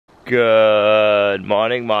Good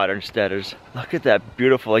morning, Modern Steaders. Look at that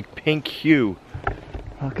beautiful, like, pink hue.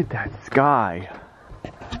 Look at that sky.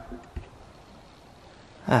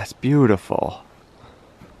 That's beautiful.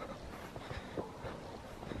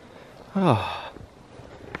 Oh,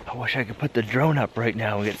 I wish I could put the drone up right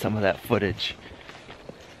now and get some of that footage.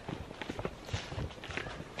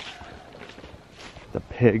 The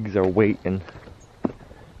pigs are waiting.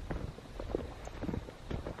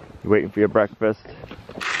 You waiting for your breakfast?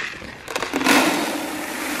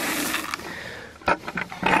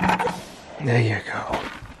 There you go.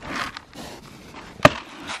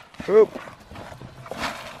 Oop.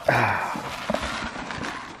 Ah.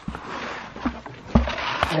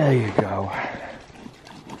 There you go.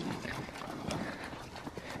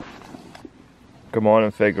 Good morning,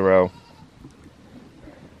 Figaro.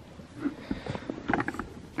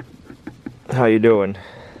 How you doing?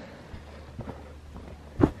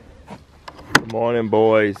 Good morning,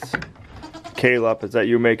 boys. Caleb, is that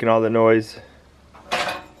you making all the noise?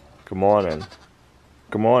 Good morning.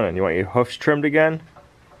 Good morning. You want your hoofs trimmed again?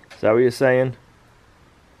 Is that what you're saying?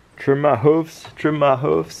 Trim my hoofs? Trim my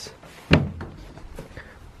hoofs?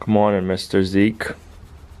 Good morning, Mr. Zeke.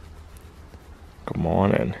 Good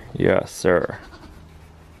morning. Yes, sir.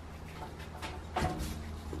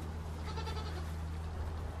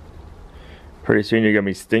 Pretty soon you're gonna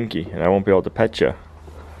be stinky and I won't be able to pet you.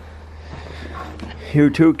 You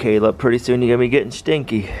too, Caleb. Pretty soon you're gonna be getting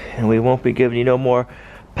stinky and we won't be giving you no more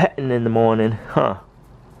petting in the morning, huh?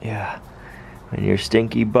 Yeah. And your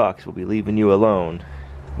stinky bucks will be leaving you alone.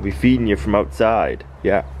 We'll be feeding you from outside.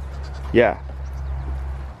 Yeah. Yeah.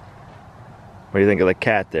 What do you think of the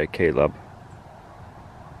cat there, Caleb?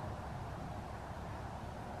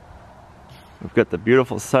 We've got the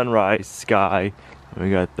beautiful sunrise sky. And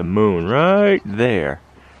we got the moon right there.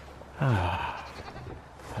 I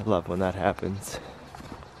love when that happens.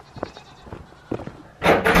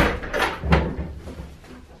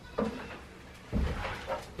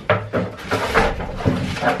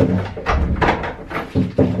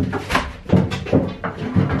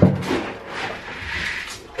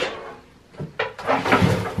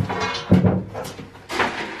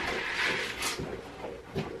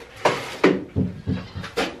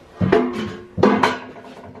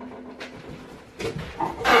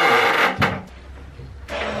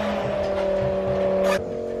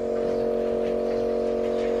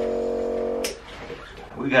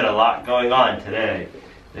 We got a lot going on today.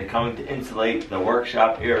 They're coming to insulate the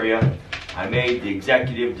workshop area. I made the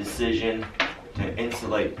executive decision to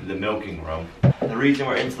insulate the milking room. The reason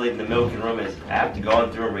we're insulating the milking room is after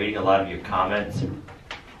going through and reading a lot of your comments,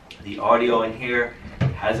 the audio in here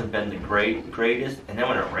hasn't been the greatest, and then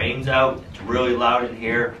when it rains out, it's really loud in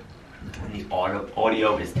here, and the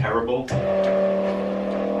audio is terrible. So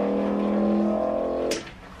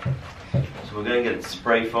we're gonna get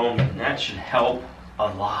spray foam, and that should help a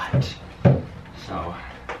lot. So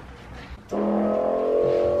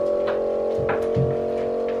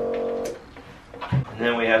and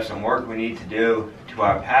then we have some work we need to do to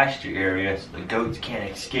our pasture area so the goats can't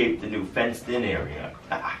escape the new fenced in area.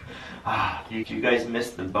 If you guys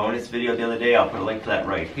missed the bonus video the other day, I'll put a link to that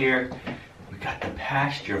right here. We got the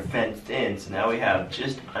pasture fenced in, so now we have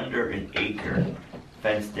just under an acre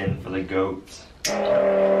fenced in for the goats.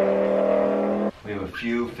 We have a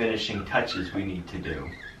few finishing touches we need to do.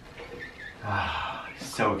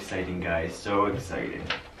 So exciting, guys, so exciting.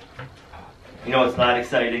 You know what's not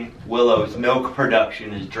exciting? Willow's milk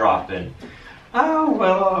production is dropping. Oh,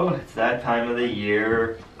 Willow, it's that time of the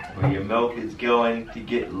year where your milk is going to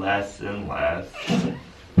get less and less.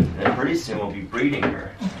 And pretty soon we'll be breeding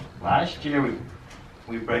her. Last year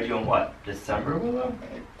we bred you in what, December, Willow?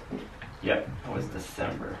 Yep, it was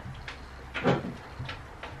December.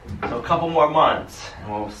 So a couple more months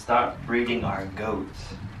and we'll start breeding our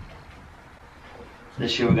goats.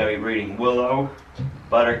 This year we're going to be breeding Willow,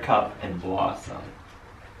 Buttercup, and Blossom.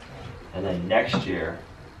 And then next year,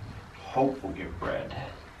 Hope will get bred.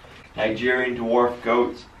 Nigerian dwarf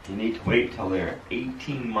goats, you need to wait till they're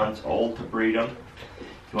 18 months old to breed them.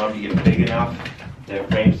 You want them to get big enough, their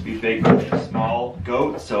frames to be big. They're small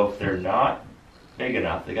goats, so if they're not big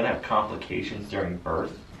enough, they're going to have complications during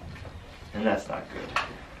birth. And that's not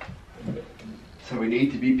good. So we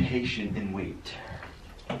need to be patient and wait.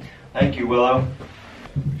 Thank you, Willow.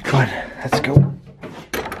 Come on, let's go.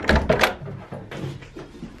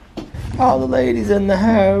 All the ladies in the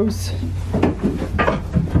house.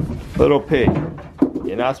 Little pig,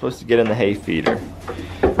 you're not supposed to get in the hay feeder.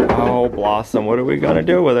 Oh, Blossom, what are we gonna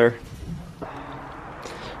do with her?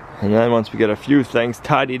 And then once we get a few things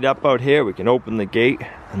tidied up out here, we can open the gate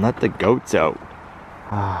and let the goats out.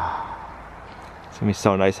 gonna be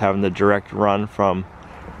so nice having the direct run from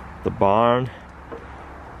the barn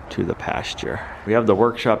to the pasture. We have the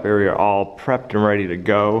workshop area all prepped and ready to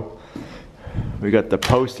go. We got the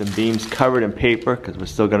posts and beams covered in paper because we're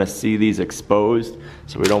still gonna see these exposed,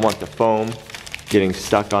 so we don't want the foam getting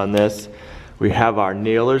stuck on this. We have our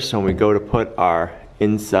nailers, so when we go to put our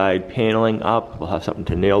inside paneling up, we'll have something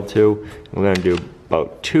to nail to. We're gonna do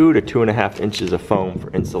about 2 to 2.5 inches of foam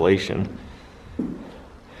for insulation.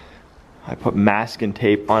 I put masking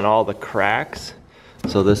tape on all the cracks,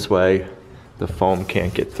 so this way the foam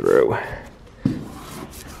can't get through.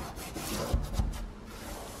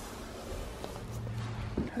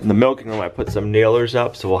 In the milking room, I put some nailers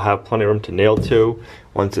up, so we'll have plenty of room to nail to.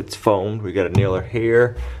 Once it's foamed, we got a nailer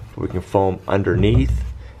here, we can foam underneath.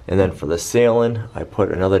 And then for the ceiling, I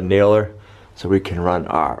put another nailer so we can run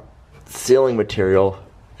our ceiling material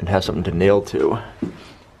and have something to nail to.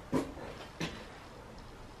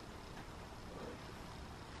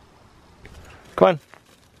 Come on.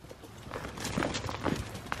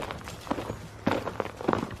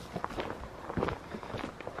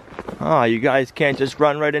 Ah, you guys can't just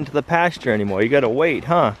run right into the pasture anymore. You gotta wait,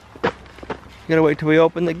 huh? You gotta wait till we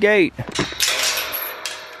open the gate.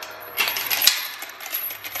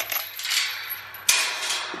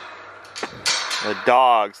 The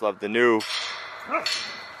dogs love the new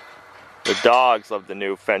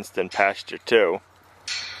fenced-in pasture too.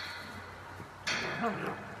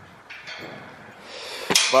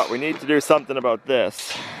 But we need to do something about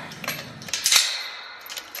this.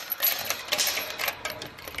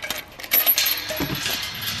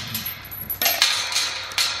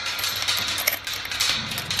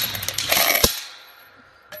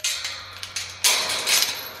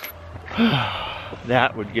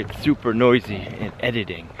 That would get super noisy in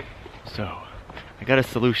editing. So I got a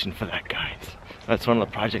solution for that, guys. That's one of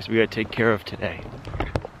the projects we gotta take care of today.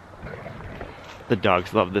 The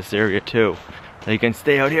dogs love this area too. They can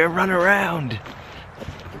stay out here and run around.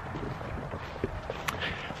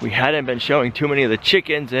 We hadn't been showing too many of the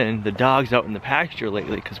chickens and the dogs out in the pasture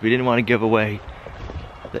lately because we didn't want to give away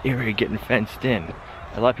the area getting fenced in.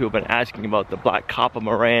 A lot of people have been asking about the black copper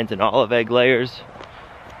morans and olive egg layers.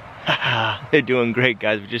 They're doing great,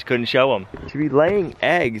 guys. We just couldn't show them. To be laying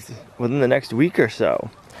eggs within the next week or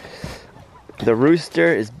so. The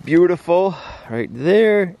rooster is beautiful right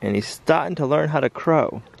there, and he's starting to learn how to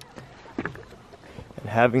crow. And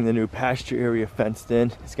having the new pasture area fenced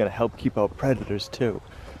in is going to help keep out predators too.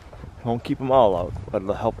 It won't keep them all out, but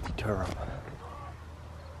it'll help deter them.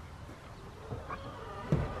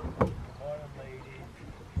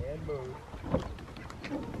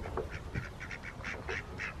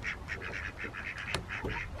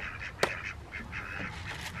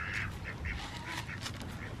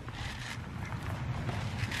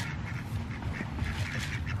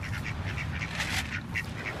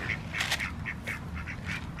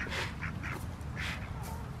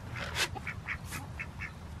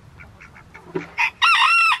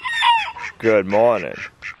 Good morning.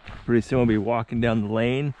 Pretty soon we'll be walking down the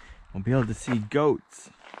lane. We'll be able to see goats.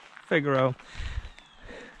 Figaro.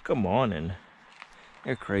 Good morning.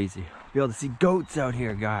 You're crazy. Be able to see goats out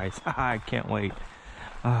here, guys. I can't wait.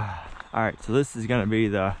 Alright, so this is gonna be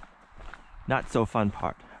the not so fun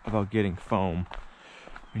part about getting foam.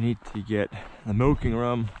 We need to get the milking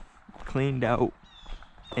room cleaned out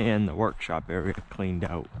and the workshop area cleaned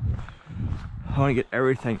out. I want to get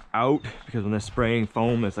everything out because when they're spraying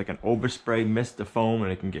foam, it's like an overspray mist of foam and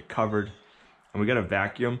it can get covered. And we got a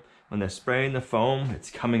vacuum. When they're spraying the foam, it's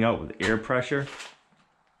coming out with air pressure.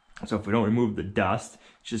 So if we don't remove the dust,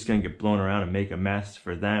 it's just going to get blown around and make a mess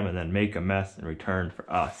for them and then make a mess in return for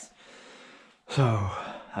us. So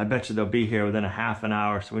I bet you they'll be here within a half an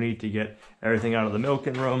hour. So we need to get everything out of the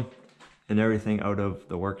milking room and everything out of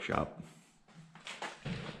the workshop.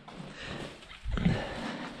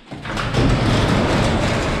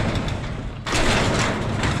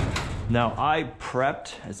 Now I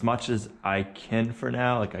prepped as much as I can for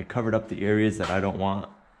now. Like I covered up the areas that I don't want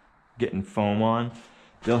getting foam on.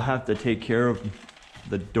 They'll have to take care of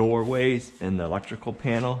the doorways and the electrical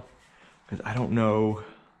panel because I don't know.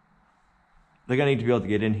 They're gonna need to be able to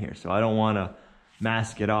get in here. So I don't wanna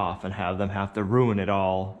mask it off and have them have to ruin it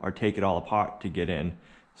all or take it all apart to get in.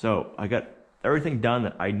 So I got everything done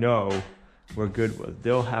that I know we're good with.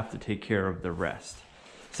 They'll have to take care of the rest.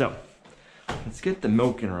 So let's get the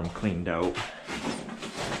milking room cleaned out.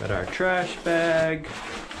 Got our trash bag,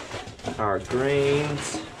 our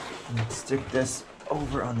grains. Let's stick this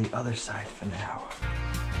over on the other side for now.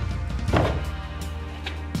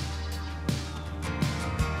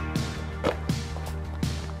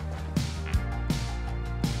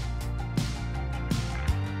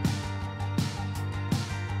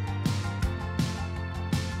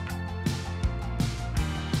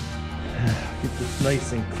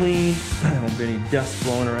 nice and clean. There won't be any dust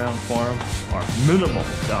blowing around for them, or minimal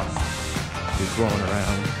dust is blowing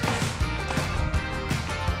around.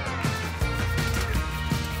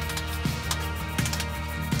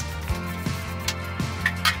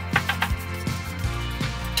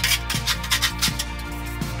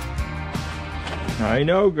 I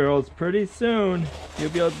know, girls, pretty soon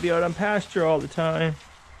you'll be able to be out on pasture all the time.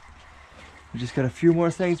 We just got a few more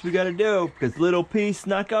things we gotta do because Little P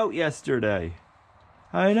snuck out yesterday.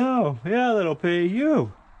 I know, yeah, Little P,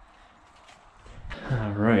 you.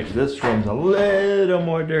 All right, this room's a little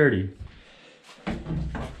more dirty. I'll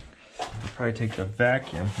probably take the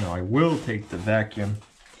vacuum. No, I will take the vacuum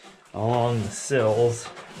along the sills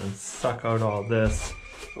and suck out all this.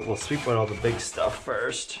 But we'll sweep out all the big stuff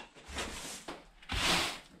first.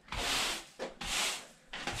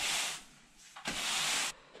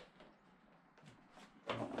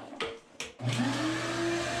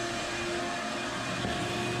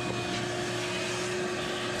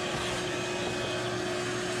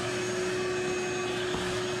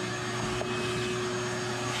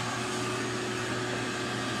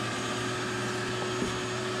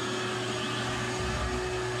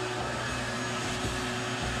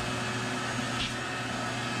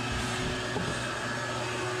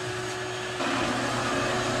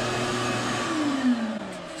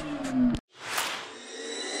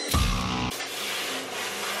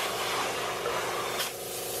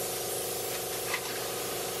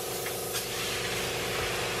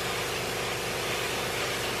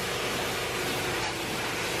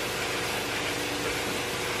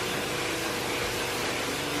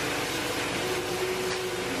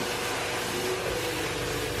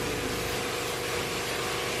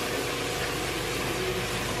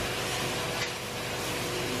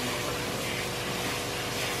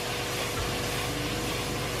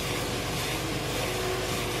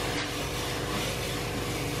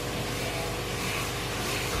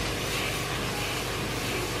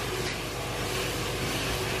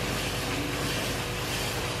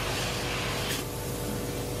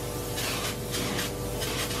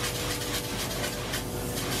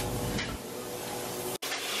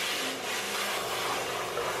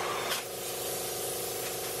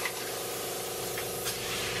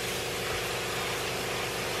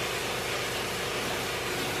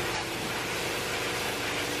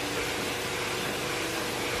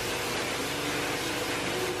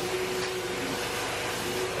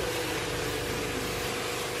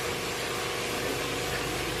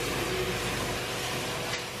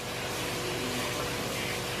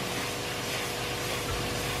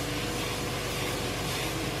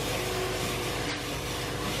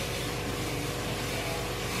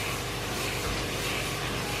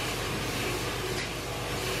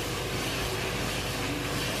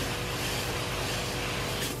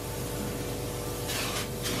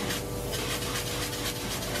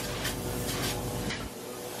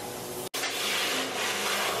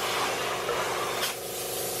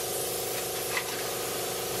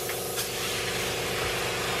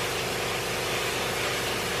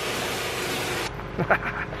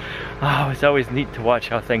 Oh, it's always neat to watch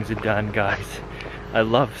how things are done, guys. I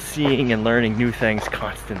love seeing and learning new things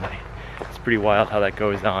constantly. It's pretty wild how that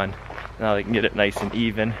goes on. Now they can get it nice and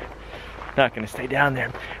even. Not gonna stay down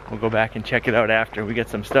there. We'll go back and check it out after. We got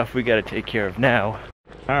some stuff we gotta take care of now.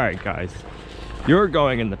 All right, guys. You're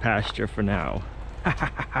going in the pasture for now.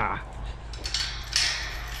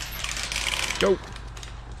 Go.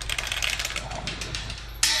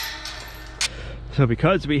 So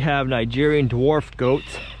because we have Nigerian dwarf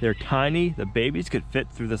goats, they're tiny, the babies could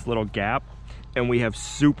fit through this little gap, and we have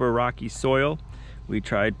super rocky soil. We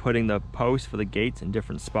tried putting the posts for the gates in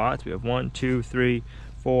different spots. We have 1, 2, 3,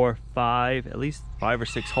 4, 5, at least 5 or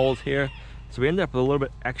 6 holes here. So we ended up with a little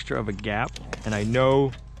bit extra of a gap, and I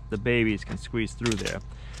know the babies can squeeze through there.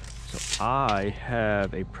 So I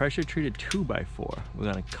have a pressure treated 2x4 we're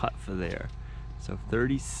gonna cut for there. So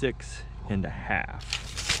 36.5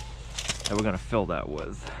 that we're gonna fill that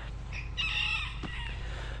with.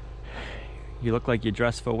 You look like you're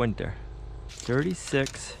dressed for winter.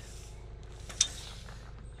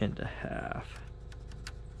 36.5.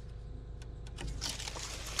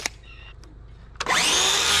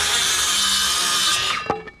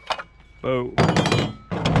 Boom.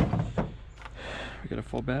 We got a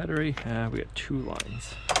full battery. We got 2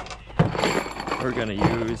 lines. We're gonna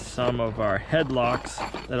use some of our headlocks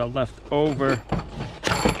that are left over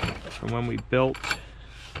from when we built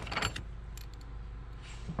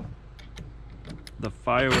the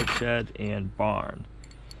firewood shed and barn.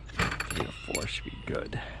 3 or 4 should be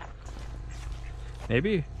good.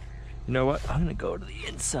 Maybe, you know what? I'm gonna go to the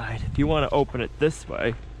inside. If you want to open it this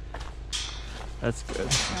way, That's good. I'm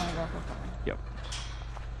gonna go for 4. Yep.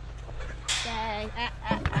 Yay.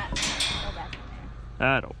 Go back in there.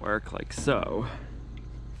 That'll work like so.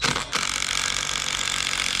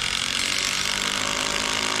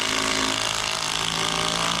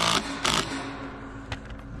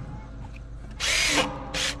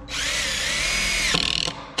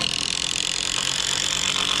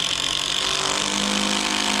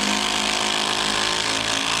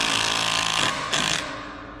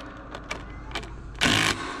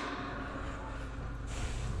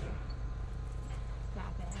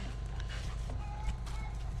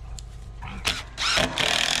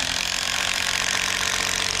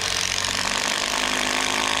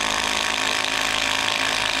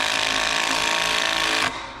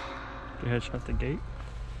 Go ahead, shut the gate.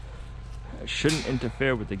 It shouldn't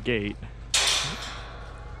interfere with the gate.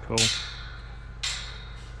 Cool.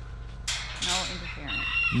 No interference.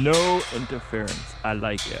 No interference. I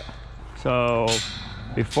like it. So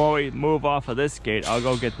before we move off of this gate, I'll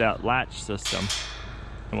go get that latch system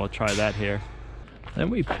and we'll try that here.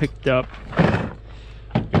 Then we picked up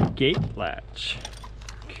a gate latch.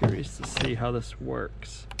 Curious to see how this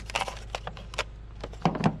works.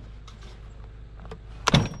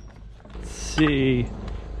 Let's see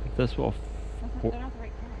if this will. They're not the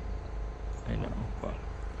right color. I know, but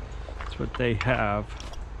that's what they have.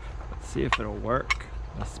 Let's see if it'll work.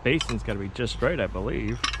 The spacing's got to be just right, I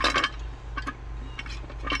believe.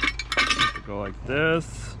 Have to go like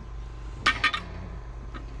this.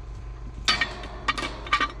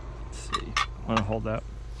 Let's see. Want to hold that?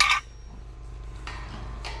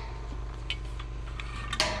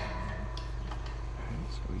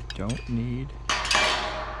 So we don't need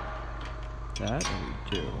that, or we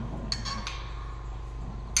do.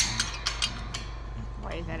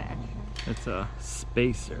 Why is that extra? It's a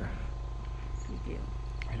spacer. You do.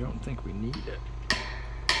 I don't think we need it.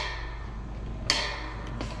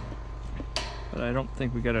 But I don't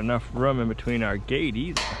think we got enough room in between our gate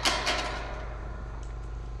either.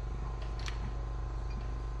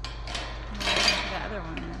 The other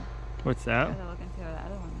one then. What's that? Gotta look into the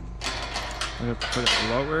other one then. We have to put it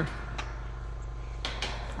lower.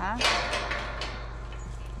 Huh?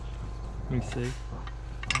 Let me see.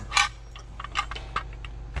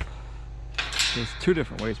 There's 2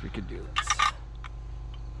 different ways we could do this.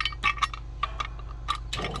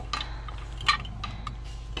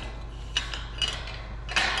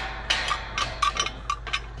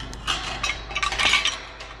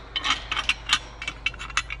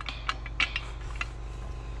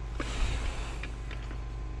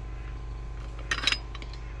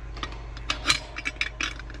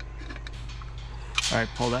 All right,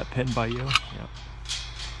 pull that pin by you. Yep.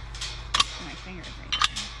 My fingers right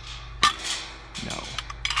No.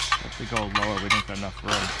 If we go lower, we don't got enough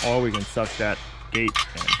room. Or we can suck that gate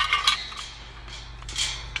in.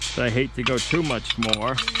 But I hate to go too much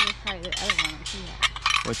more. there. Maybe try the other one and see that.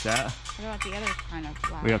 What's that? What about the other kind of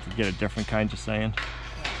flower? We have to get a different kind, just saying.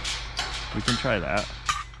 We can try that.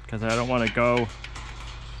 Because I don't want to go.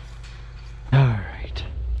 Alright.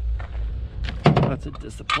 That's a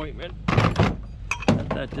disappointment.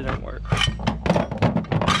 That didn't work.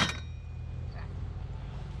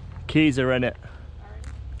 Keys are in it.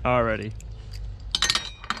 Already.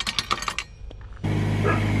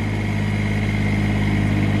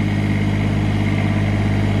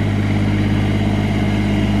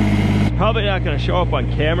 It's probably not going to show up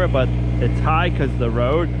on camera, but it's high because of the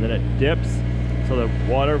road, and then it dips, so the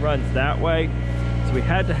water runs that way. So we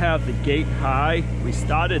had to have the gate high. We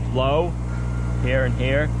started low, here and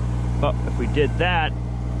here, but if we did that,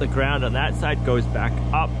 the ground on that side goes back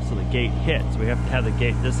up, so the gate hits. We have to have the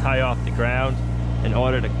gate this high off the ground in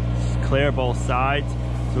order to clear both sides.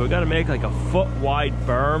 So we're gonna make like a foot wide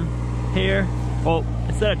berm here. Well,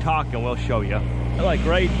 instead of talking, we'll show you. Like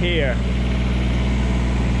right here.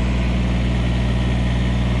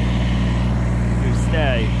 You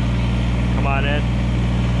stay. Come on in.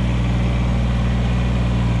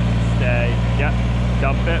 Stay. Yep.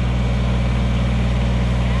 Dump it.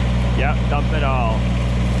 Yep. Dump it all.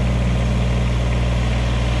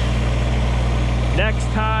 Next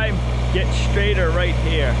time, get straighter right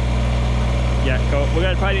here. Yeah, go. We're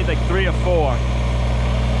gonna probably need like 3 or 4.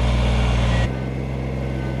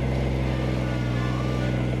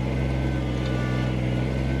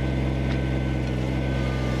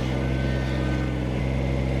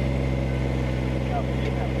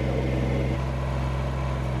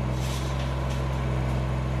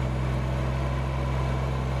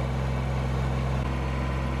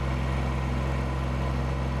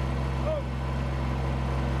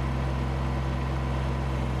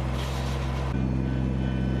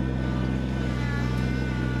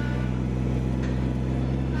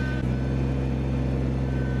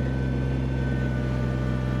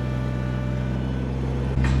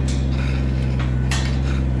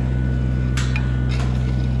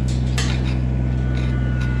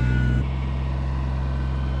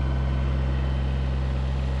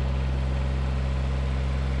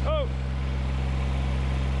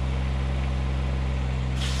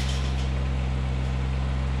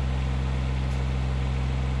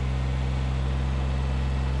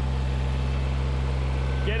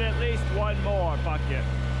 one more bucket.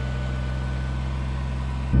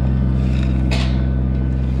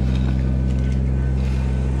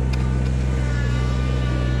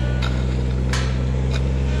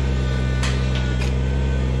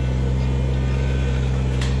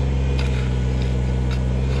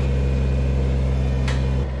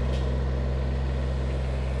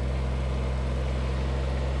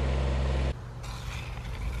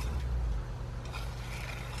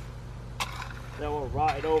 Then we'll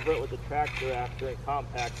ride over it with the tractor after and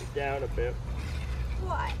compact it down a bit.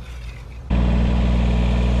 What?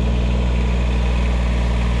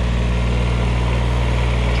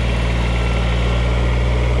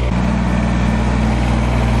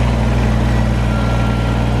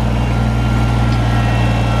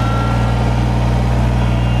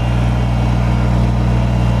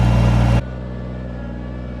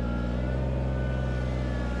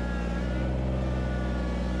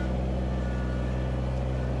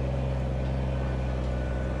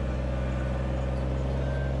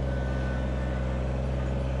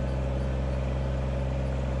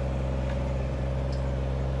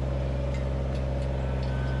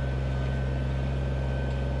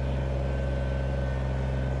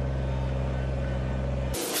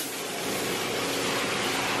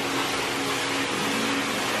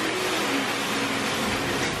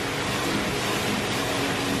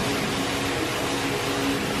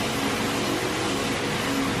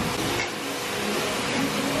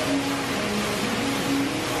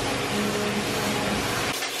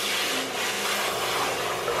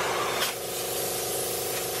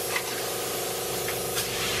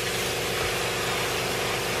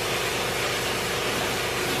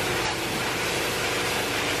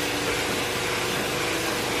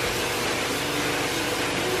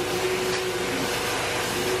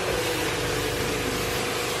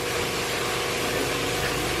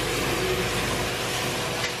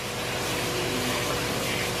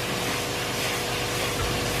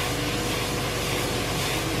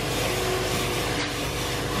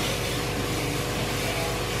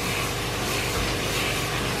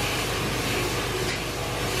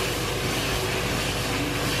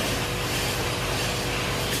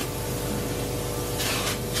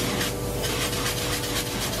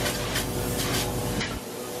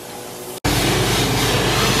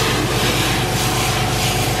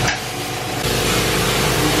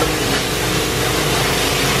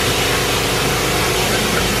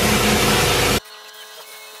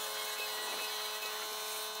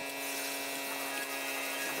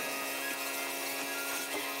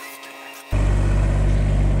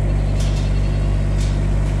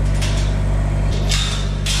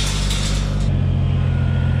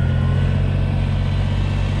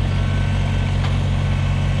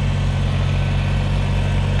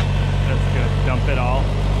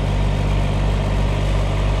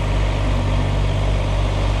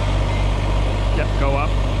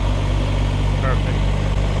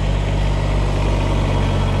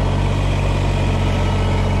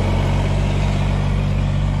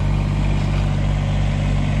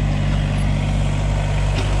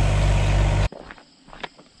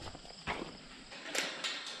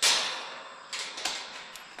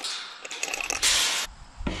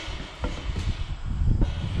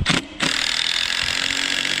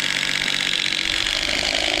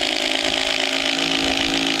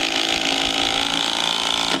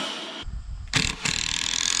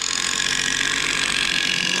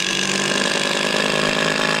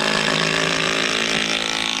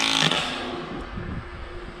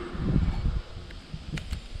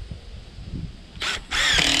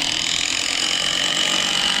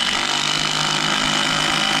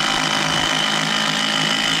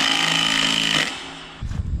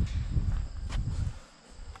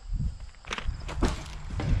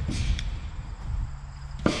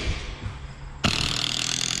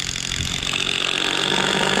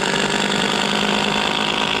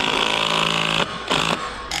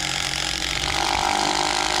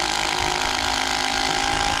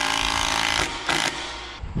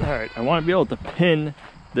 Alright, I want to be able to pin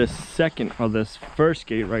this second or this first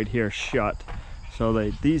gate right here shut so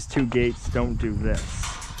that these two gates don't do this.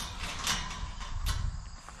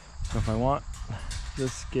 So if I want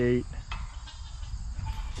this gate,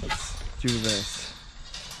 let's do this.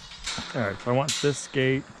 Alright, if I want this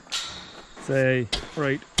gate, say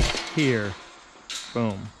right here,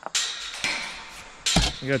 boom.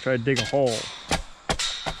 You gotta try to dig a hole.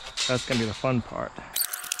 That's gonna be the fun part.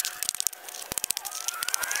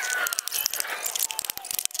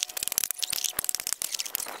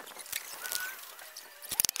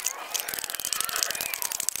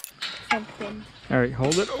 Something. All right,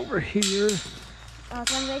 hold it over here.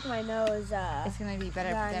 It's gonna make my nose, It's gonna be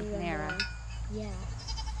better than Panera. Yeah.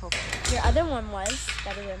 Hopefully. Your other one was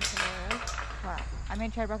better than Panera. Wow. I'm gonna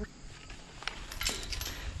try broccoli.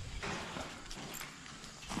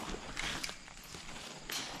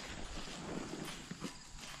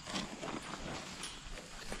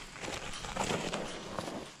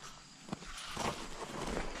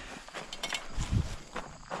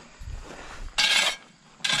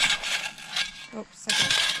 Oops, I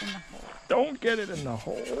got it in the hole. Don't get it in the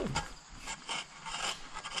hole.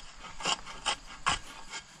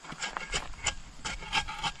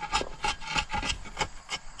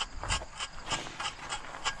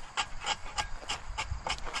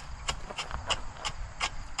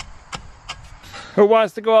 Who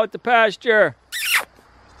wants to go out to pasture?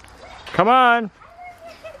 Come on.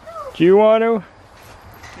 Do you want to?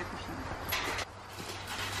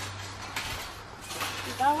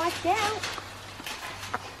 You gotta watch out.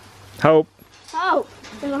 Hope. Oh,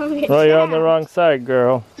 Oh, you're on the wrong side,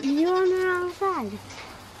 girl. You're on the wrong side.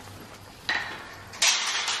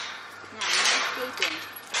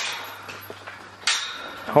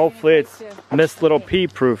 Hopefully it's Miss Little Pea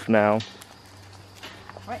proof now.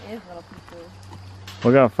 What is little pea?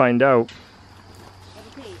 We're gonna find out.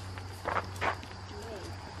 Little pea.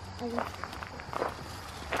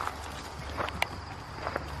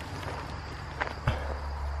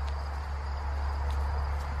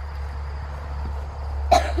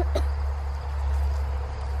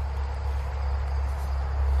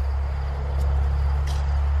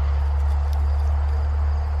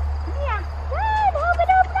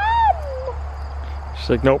 She's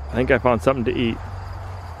like, nope, I think I found something to eat.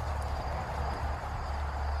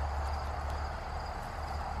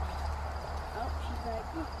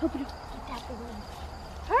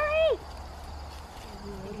 Hurry!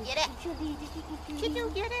 Get it. Did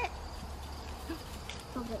you get it?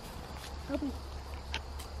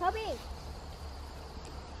 Hobie.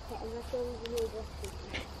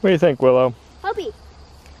 What do you think, Willow? Hobie.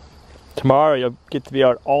 Tomorrow you'll get to be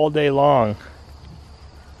out all day long.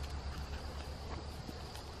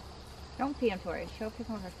 Don't feed him, Tori. She'll pick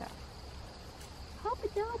on herself.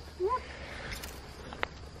 Hobie, don't. Look.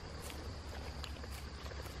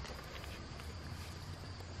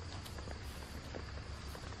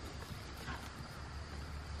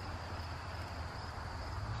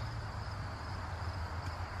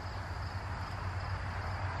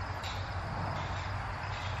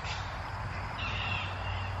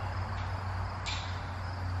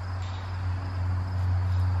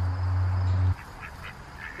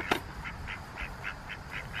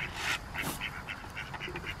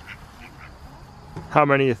 How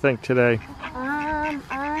many do you think today? I'm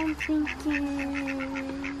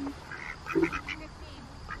thinking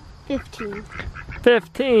 15.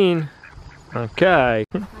 15. Okay.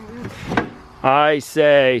 I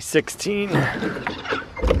say 16.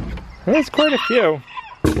 That's quite a few.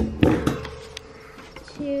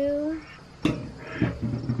 2,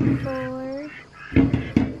 4,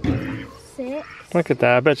 6. Look at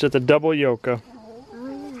that. I bet you it's a double yoka.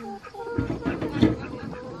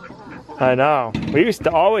 I know. We used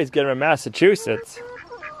to always get them in Massachusetts.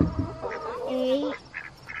 8,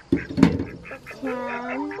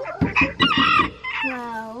 10,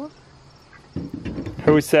 12,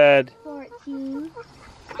 Who said? 14,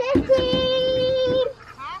 15!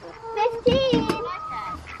 15!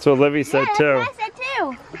 That's what Livy said too. I said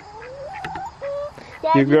too.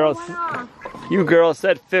 Dad, You girls, went off. you girls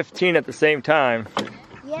said 15 at the same time.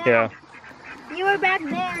 Yeah. You were back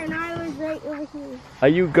there and I was right over here. Are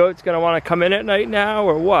you goats gonna want to come in at night now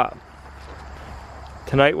or what?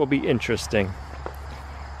 Tonight will be interesting.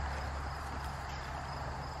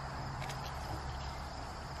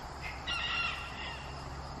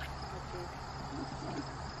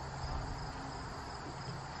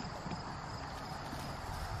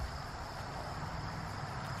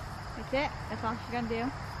 That's it? That's all she's gonna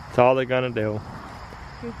do? That's all they're gonna do.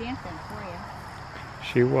 She was dancing for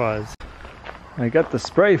you. She was. I got the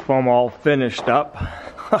spray foam all finished up.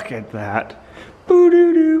 Look at that.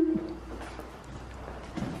 Boo-doo-doo.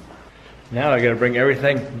 Now I gotta bring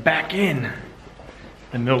everything back in.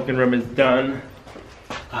 The milking room is done.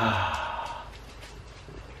 Ah.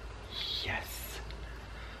 Yes.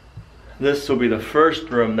 This will be the first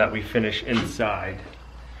room that we finish inside.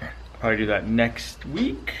 Probably do that next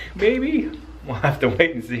week, maybe? We'll have to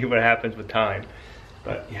wait and see what happens with time.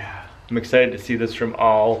 But yeah, I'm excited to see this room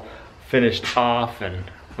all finished off, and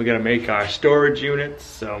we gotta make our storage units,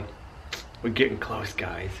 so we're getting close,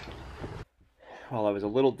 guys. Well, I was a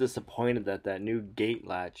little disappointed that that new gate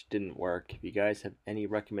latch didn't work. If you guys have any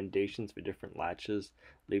recommendations for different latches,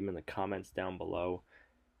 leave them in the comments down below.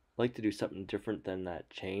 like to do something different than that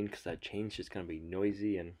chain, because that chain's just going to be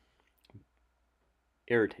noisy and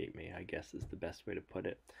irritate me, I guess is the best way to put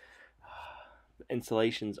it.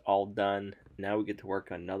 Installation's all done. Now we get to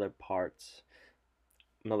work on other projects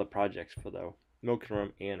for the milking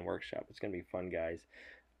room and workshop. It's going to be fun, guys.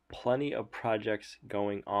 Plenty of projects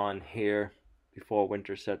going on here before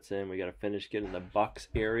winter sets in. We got to finish getting the bucks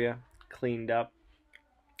area cleaned up.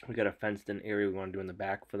 We got a fenced in area we want to do in the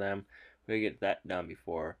back for them. We got to get that done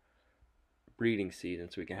before breeding season,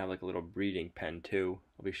 so we can have like a little breeding pen too.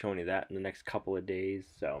 I'll be showing you that in the next couple of days.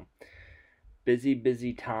 So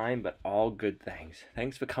busy time, but all good things.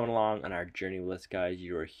 Thanks for coming along on our journey with us, guys.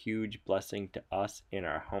 You're a huge blessing to us in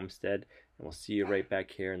our homestead, and we'll see you right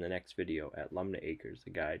back here in the next video at Lumnah Acres,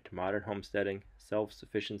 the guide to modern homesteading,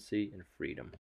 self-sufficiency, and freedom.